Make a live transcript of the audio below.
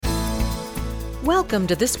Welcome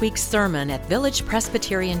to this week's sermon at Village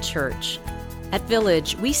Presbyterian Church. At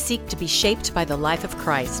Village, we seek to be shaped by the life of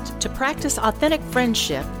Christ, to practice authentic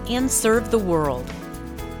friendship, and serve the world.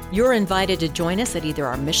 You're invited to join us at either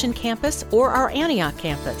our Mission Campus or our Antioch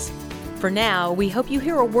campus. For now, we hope you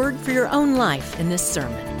hear a word for your own life in this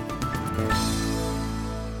sermon.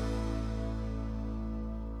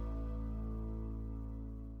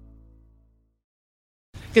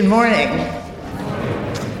 Good morning.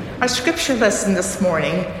 Our scripture lesson this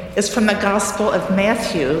morning is from the Gospel of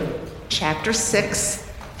Matthew, chapter 6,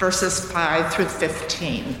 verses 5 through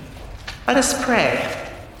 15. Let us pray.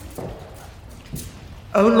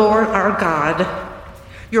 O Lord our God,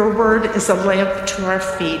 your word is a lamp to our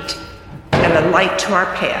feet and a light to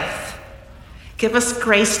our path. Give us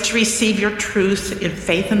grace to receive your truth in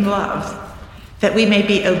faith and love, that we may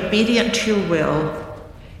be obedient to your will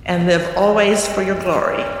and live always for your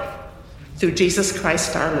glory. Through Jesus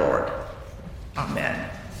Christ our Lord. Amen.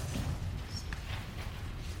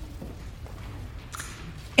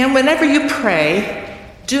 And whenever you pray,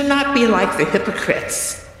 do not be like the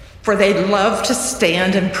hypocrites, for they love to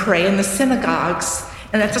stand and pray in the synagogues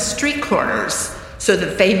and at the street corners, so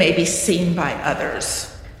that they may be seen by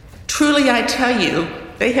others. Truly I tell you,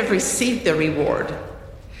 they have received their reward.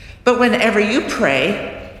 But whenever you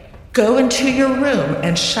pray, go into your room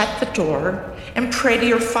and shut the door and pray to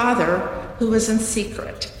your Father who is in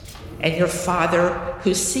secret, and your Father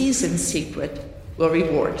who sees in secret will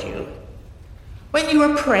reward you. When you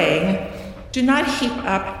are praying, do not heap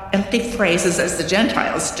up empty phrases as the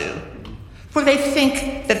Gentiles do, for they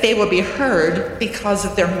think that they will be heard because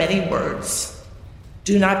of their many words.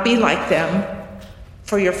 Do not be like them,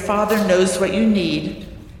 for your Father knows what you need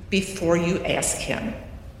before you ask him.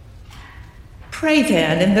 Pray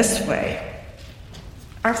then in this way: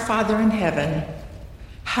 Our Father in heaven,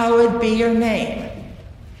 hallowed be your name.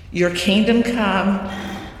 Your kingdom come,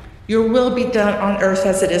 your will be done on earth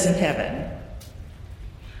as it is in heaven.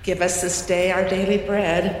 Give us this day our daily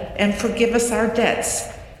bread, and forgive us our debts,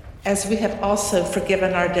 as we have also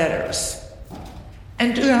forgiven our debtors.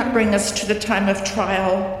 And do not bring us to the time of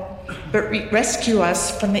trial, but rescue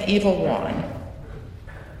us from the evil one.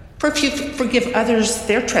 For if you forgive others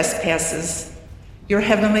their trespasses, your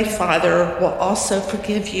heavenly Father will also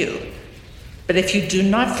forgive you. But if you do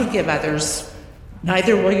not forgive others,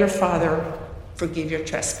 neither will your Father forgive your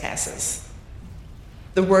trespasses.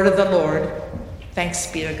 The word of the Lord. Thanks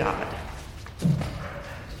be to God.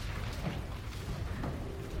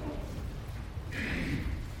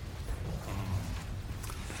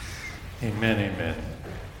 Amen, amen.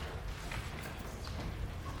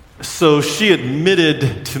 So she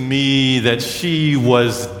admitted to me that she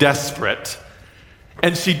was desperate,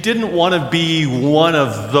 and she didn't want to be one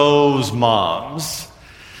of those moms.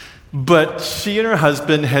 But she and her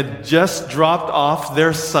husband had just dropped off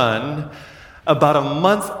their son about a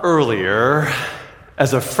month earlier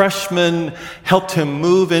as a freshman, helped him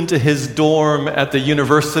move into his dorm at the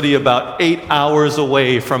university about 8 hours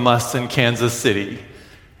away from us in Kansas City.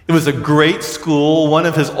 It was a great school. One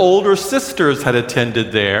of his older sisters had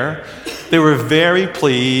attended there. They were very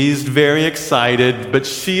pleased, very excited, but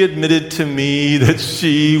she admitted to me that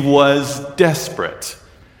she was desperate.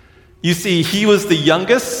 You see, he was the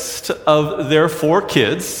youngest of their 4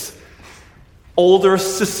 kids, older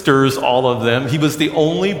sisters, all of them. He was the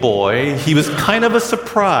only boy. He was kind of a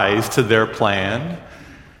surprise to their plan.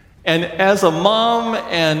 And as a mom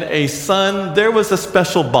and a son, there was a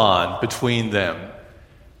special bond between them.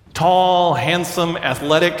 Tall, handsome,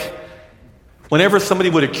 athletic. Whenever somebody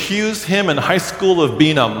would accuse him in high school of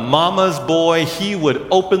being a mama's boy, he would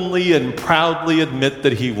openly and proudly admit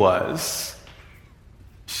that he was.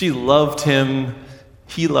 She loved him.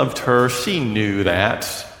 He loved her. She knew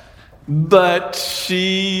that. But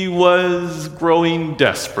she was growing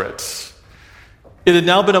desperate. It had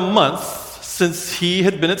now been a month since he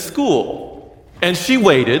had been at school. And she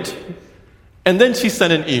waited. And then she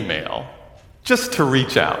sent an email just to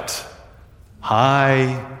reach out.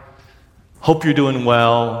 Hi. Hope you're doing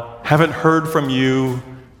well. Haven't heard from you.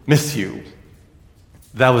 Miss you.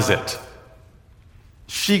 That was it.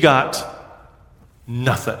 She got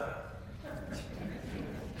nothing.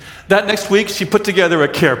 That next week, she put together a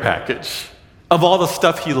care package of all the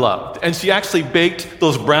stuff he loved. And she actually baked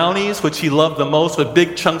those brownies, which he loved the most, with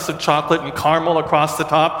big chunks of chocolate and caramel across the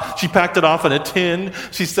top. She packed it off in a tin.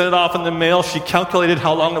 She sent it off in the mail. She calculated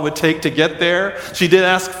how long it would take to get there. She did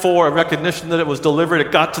ask for a recognition that it was delivered.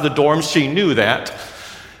 It got to the dorm. She knew that.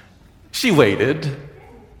 She waited.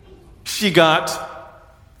 She got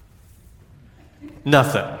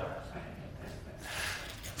nothing.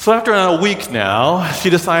 So after a week now, she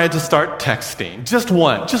decided to start texting. Just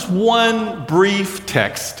one brief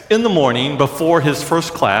text in the morning before his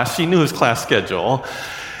first class. She knew his class schedule.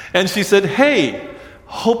 And she said, "Hey,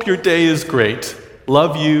 hope your day is great.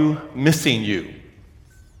 Love you, missing you."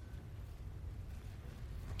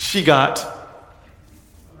 She got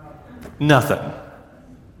nothing.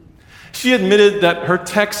 She admitted that her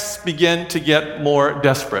texts began to get more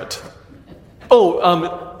desperate.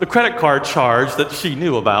 The credit card charge that she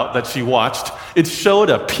knew about, that she watched, it showed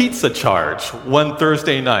a pizza charge one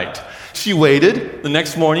Thursday night. She waited. The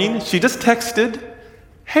next morning, she just texted,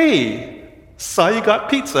 "Hey, saw you got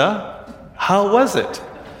pizza. How was it?"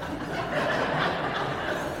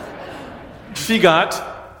 She got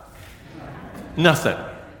nothing.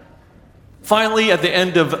 Finally, at the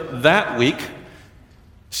end of that week,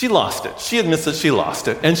 she lost it. She admits that she lost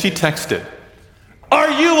it, and she texted, "Are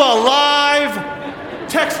you alive?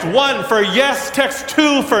 Text 1 for yes, text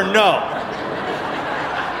 2 for no."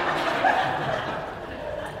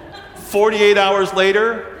 48 hours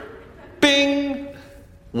later, bing,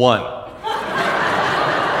 1.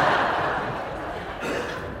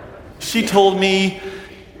 She told me,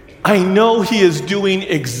 "I know he is doing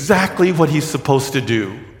exactly what he's supposed to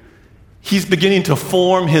do. He's beginning to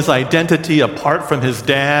form his identity apart from his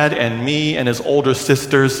dad and me and his older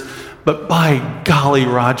sisters, but by golly,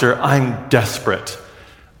 Rodger, I'm desperate.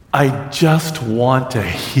 I just want to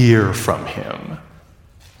hear from him."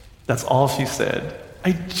 That's all she said.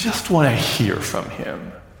 I just want to hear from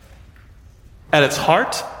him. At its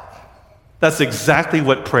heart, that's exactly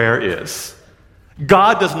what prayer is.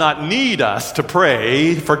 God does not need us to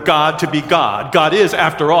pray for God to be God. God is,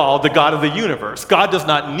 after all, the God of the universe. God does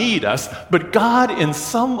not need us, but God, in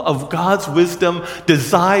some of God's wisdom,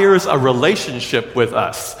 desires a relationship with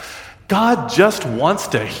us. God just wants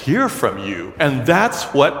to hear from you, and that's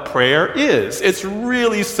what prayer is. It's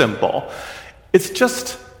really simple. It's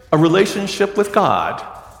just a relationship with God.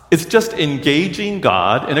 It's just engaging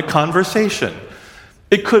God in a conversation.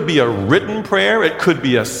 It could be a written prayer, it could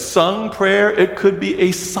be a sung prayer, it could be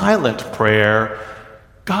a silent prayer.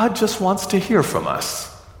 God just wants to hear from us.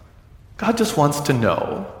 God just wants to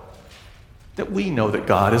know that we know that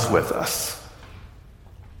God is with us.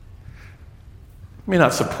 It may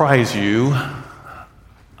not surprise you,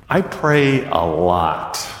 I pray a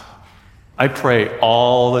lot. I pray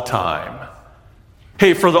all the time.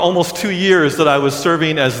 Hey, for the almost 2 years that I was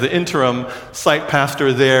serving as the interim site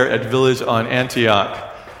pastor there at Village on Antioch,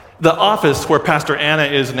 the office where Pastor Anna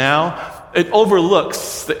is now, it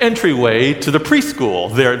overlooks the entryway to the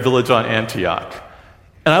preschool there at Village on Antioch.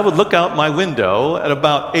 And I would look out my window at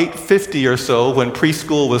about 8:50 or so when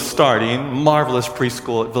preschool was starting, marvelous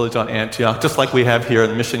preschool at Village on Antioch, just like we have here in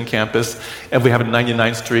the Mission Campus, and we have at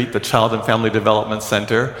 99th Street, the Child and Family Development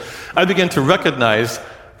Center. I began to recognize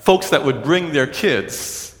folks that would bring their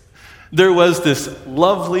kids. There was this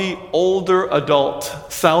lovely, older adult,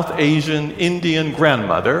 South Asian Indian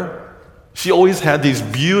grandmother. She always had these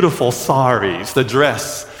beautiful saris, the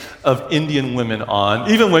dress of Indian women on.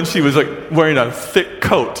 Even when she was wearing a thick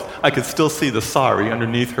coat, I could still see the sari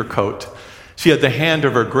underneath her coat. She had the hand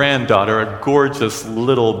of her granddaughter, a gorgeous,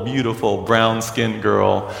 little, beautiful, brown-skinned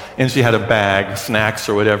girl, and she had a bag, snacks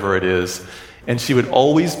or whatever it is. And she would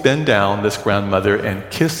always bend down, this grandmother, and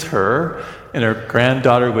kiss her, and her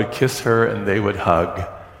granddaughter would kiss her, and they would hug.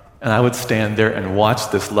 And I would stand there and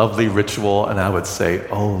watch this lovely ritual, and I would say,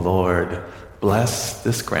 "Oh, Lord, bless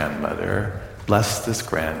this grandmother, bless this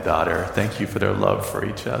granddaughter. Thank you for their love for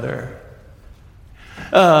each other."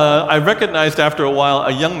 I recognized after a while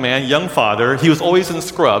a young man, young father. He was always in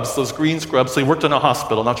scrubs, those green scrubs. So he worked in a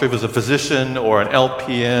hospital. Not sure if he was a physician or an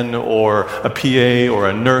LPN or a PA or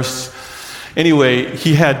a nurse. Anyway,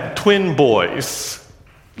 he had twin boys,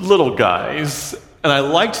 little guys, and I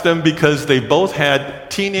liked them because they both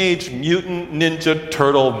had Teenage Mutant Ninja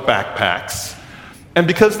Turtle backpacks. And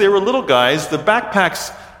because they were little guys, the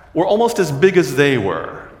backpacks were almost as big as they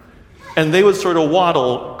were. And they would sort of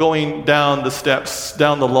waddle going down the steps,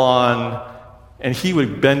 down the lawn, and he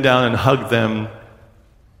would bend down and hug them.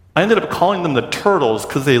 I ended up calling them the turtles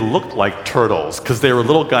because they looked like turtles, because they were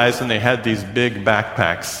little guys and they had these big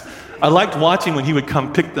backpacks. I liked watching when he would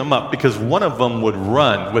come pick them up because one of them would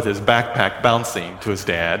run with his backpack bouncing to his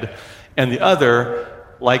dad, and the other,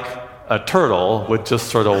 like a turtle, would just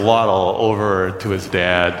sort of waddle over to his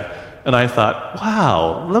dad. And I thought,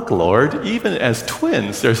 wow, look, Lord, even as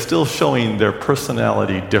twins, they're still showing their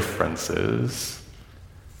personality differences.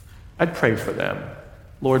 I'd pray for them.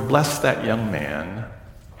 Lord, bless that young man.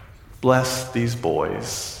 Bless these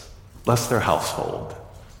boys. Bless their household.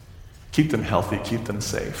 Keep them healthy. Keep them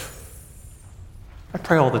safe. I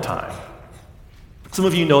pray all the time. Some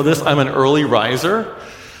of you know this. I'm an early riser.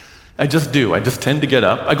 I just tend to get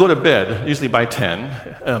up. I go to bed, usually by 10,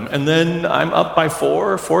 and then I'm up by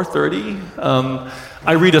 4:30.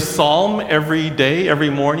 I read a psalm every day, every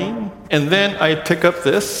morning, and then I pick up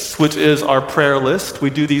this, which is our prayer list. We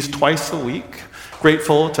do these twice a week.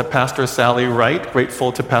 Grateful to Pastor Sally Wright,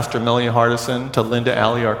 grateful to Pastor Melanie Hardison, to Linda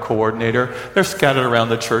Alley, our coordinator. They're scattered around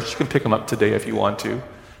the church. You can pick them up today if you want to.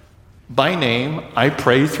 By name, I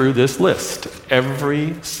pray through this list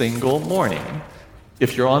every single morning.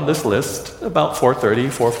 If you're on this list, about 4:30,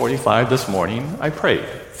 4:45 this morning, I pray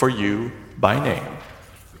for you by name.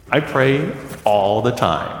 I pray all the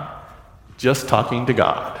time, just talking to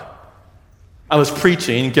God. I was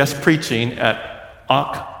guest preaching at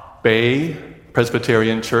Ock Bay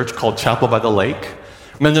Presbyterian Church called Chapel by the Lake.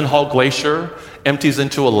 Mendenhall Glacier empties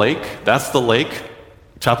into a lake. That's the lake,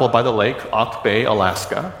 Chapel by the Lake, Ock Bay,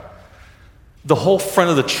 Alaska. The whole front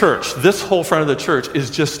of the church, this whole front of the church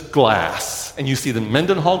is just glass. And you see the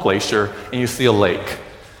Mendenhall Glacier and you see a lake.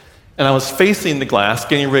 And I was facing the glass,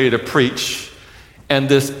 getting ready to preach, and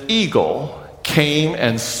this eagle came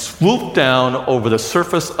and swooped down over the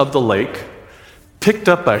surface of the lake, picked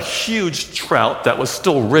up a huge trout that was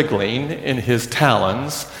still wriggling in his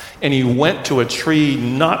talons, and he went to a tree.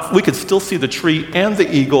 We could still see the tree and the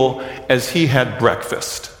eagle as he had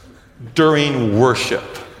breakfast during worship.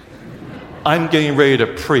 I'm getting ready to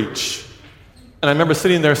preach. And I remember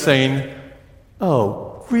sitting there saying,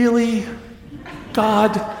 "Oh, really?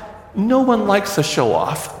 God, no one likes a show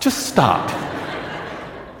off. Just stop."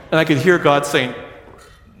 And I could hear God saying,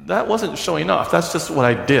 "That wasn't showing off. That's just what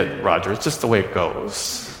I did, Rodger. It's just the way it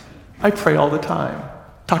goes. I pray all the time.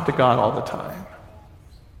 Talk to God all the time."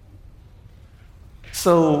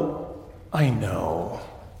 So, I know.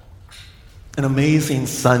 An amazing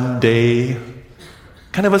Sunday.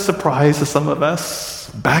 Kind of a surprise to some of us.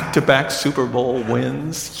 Back-to-back Super Bowl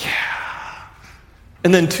wins. Yeah.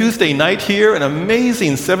 And then Tuesday night here, an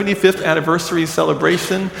amazing 75th anniversary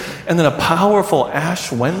celebration. And then a powerful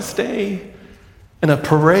Ash Wednesday. And a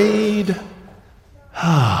parade.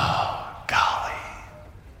 Oh, golly.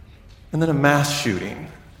 And then a mass shooting.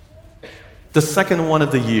 The second one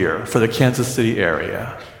of the year for the Kansas City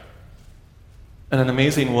area. And an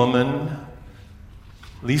amazing woman,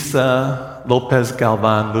 Lisa Lopez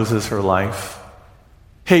Galvan, loses her life.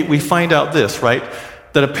 Hey, we find out this, right?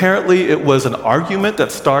 That apparently it was an argument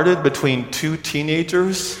that started between two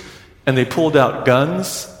teenagers, and they pulled out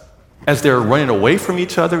guns. As they're running away from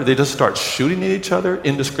each other, they just start shooting at each other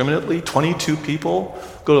indiscriminately. 22 people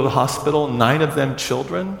go to the hospital, 9 of them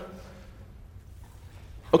children.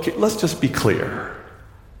 Okay, let's just be clear.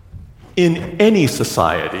 In any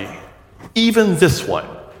society, even this one,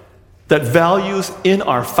 that values in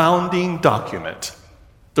our founding document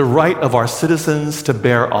the right of our citizens to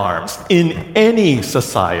bear arms, in any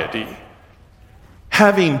society,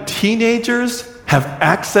 having teenagers have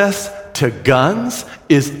access to guns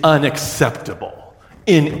is unacceptable.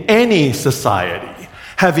 In any society,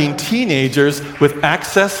 having teenagers with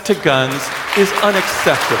access to guns is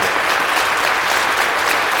unacceptable.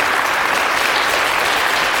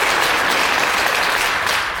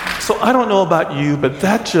 So I don't know about you, but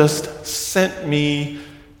that just sent me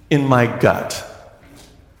in my gut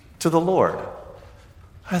to the Lord.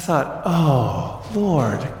 I thought, oh,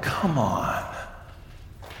 Lord, come on.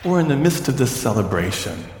 We're in the midst of this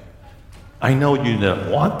celebration. I know you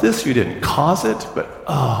didn't want this, you didn't cause it, but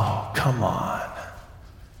oh, come on.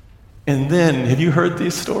 And then, have you heard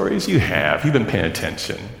these stories? You have. You've been paying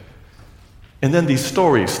attention. And then these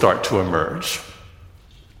stories start to emerge.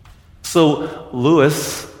 So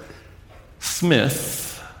Lewis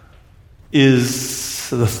Smith is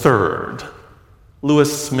the third.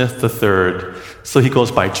 Lewis Smith III. So he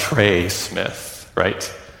goes by Trey Smith,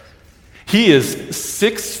 right? He is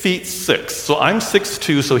 6'6". So I'm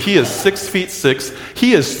 6'2", so he is 6'6".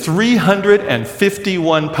 He is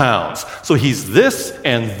 351 pounds. So he's this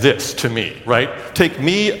and this to me, right? Take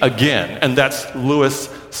me again, and that's Lewis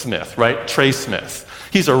Smith, right? Trey Smith.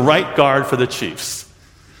 He's a right guard for the Chiefs.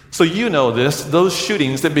 So you know this, those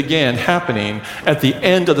shootings that began happening at the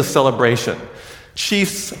end of the celebration.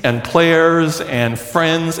 Chiefs and players and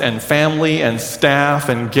friends and family and staff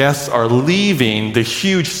and guests are leaving the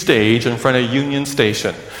huge stage in front of Union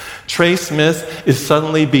Station. Trey Smith is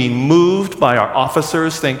suddenly being moved by our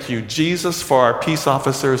officers. Thank you, Jesus, for our peace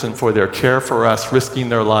officers and for their care for us, risking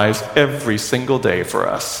their lives every single day for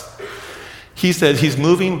us. He said he's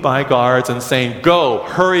moving by guards and saying, "Go,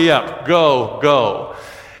 hurry up, go, go."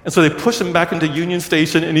 And so they push him back into Union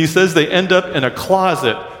Station, and he says they end up in a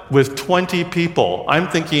closet with 20 people. I'm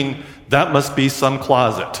thinking that must be some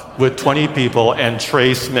closet with 20 people and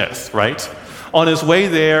Trey Smith, right? On his way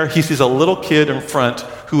there, he sees a little kid in front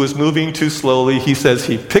who is moving too slowly. He says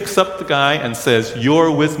he picks up the guy and says, "You're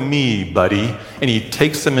with me, buddy," and he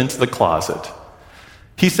takes him into the closet.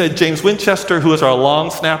 He said James Winchester, who is our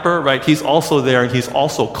long snapper, right, he's also there, and he's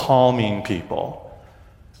also calming people.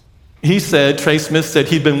 He said, Trey Smith said,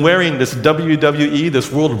 he'd been wearing this WWE,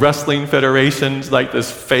 this World Wrestling Federation, like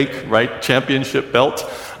this fake, right, championship belt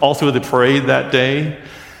all through the parade that day.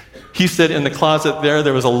 He said in the closet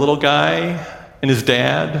there was a little guy and his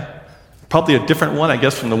dad, probably a different one, I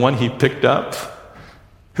guess, from the one he picked up,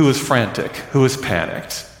 who was frantic, who was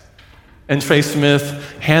panicked. And Trey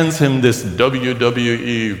Smith hands him this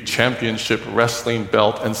WWE Championship Wrestling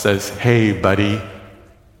belt and says, "Hey, buddy,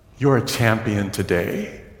 you're a champion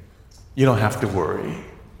today. You don't have to worry.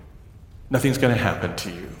 Nothing's going to happen to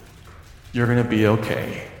you. You're going to be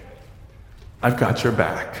okay. I've got your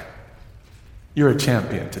back. You're a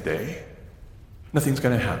champion today. Nothing's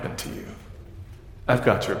going to happen to you. I've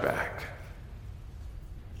got your back."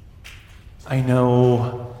 I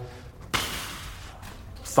know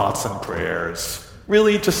thoughts and prayers.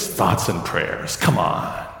 Really, just thoughts and prayers. Come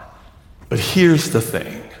on. But here's the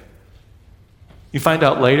thing. You find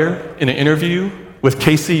out later in an interview with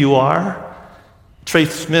KCUR, Trey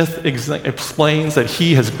Smith explains that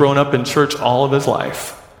he has grown up in church all of his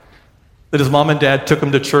life, that his mom and dad took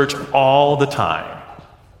him to church all the time.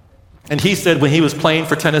 And he said when he was playing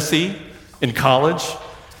for Tennessee in college,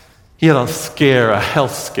 he had a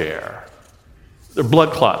health scare. The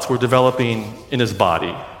blood clots were developing in his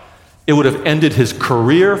body. It would have ended his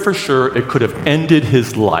career for sure. It could have ended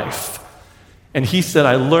his life. And he said,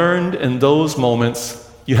 I learned in those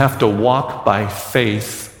moments, you have to walk by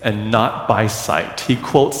faith and not by sight. He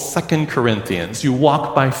quotes 2 Corinthians, you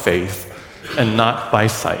walk by faith and not by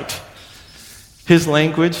sight. His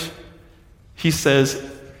language, he says,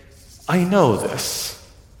 I know this,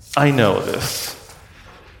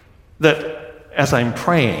 that as I'm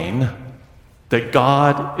praying, that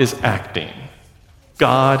God is acting.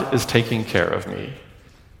 God is taking care of me.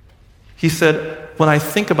 He said, when I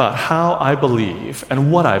think about how I believe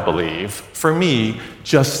and what I believe, for me,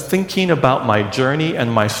 just thinking about my journey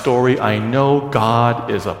and my story, I know God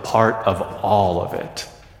is a part of all of it.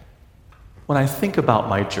 When I think about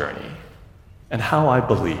my journey and how I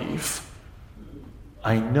believe,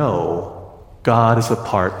 I know God is a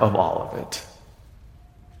part of all of it.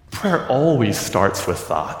 Prayer always starts with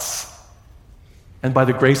thoughts. And by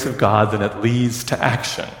the grace of God, then it leads to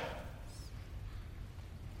action.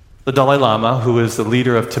 The Dalai Lama, who is the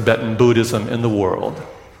leader of Tibetan Buddhism in the world,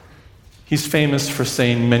 he's famous for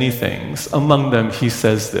saying many things. Among them, he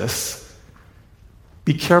says this: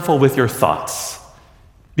 be careful with your thoughts,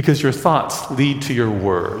 because your thoughts lead to your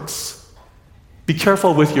words. Be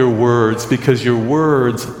careful with your words, because your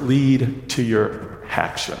words lead to your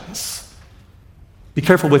actions. Be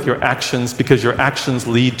careful with your actions, because your actions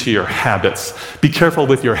lead to your habits. Be careful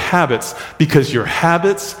with your habits, because your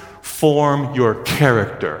habits form your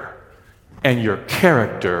character. And your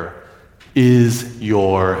character is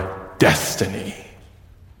your destiny.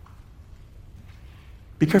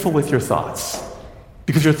 Be careful with your thoughts,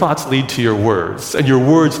 because your thoughts lead to your words, and your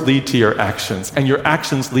words lead to your actions, and your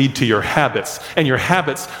actions lead to your habits, and your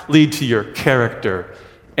habits lead to your character,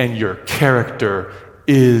 and your character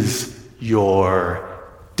is your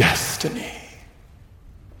destiny.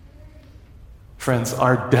 Friends,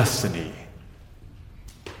 our destiny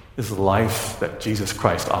is the life that Jesus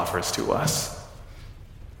Christ offers to us.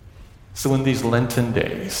 So in these Lenten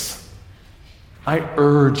days, I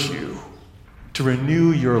urge you to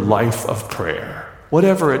renew your life of prayer,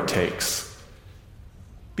 whatever it takes.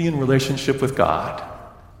 Be in relationship with God.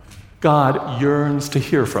 God yearns to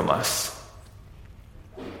hear from us.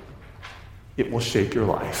 It will shape your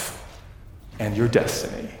life and your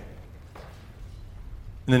destiny.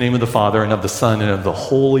 In the name of the Father, and of the Son, and of the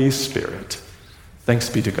Holy Spirit, thanks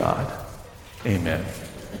be to God. Amen.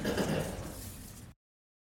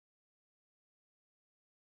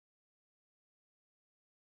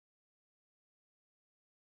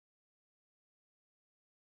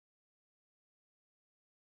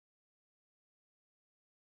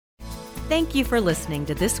 Thank you for listening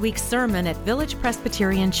to this week's sermon at Village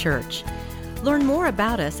Presbyterian Church. Learn more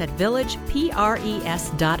about us at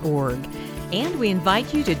villagepres.org, and we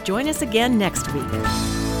invite you to join us again next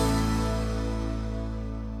week.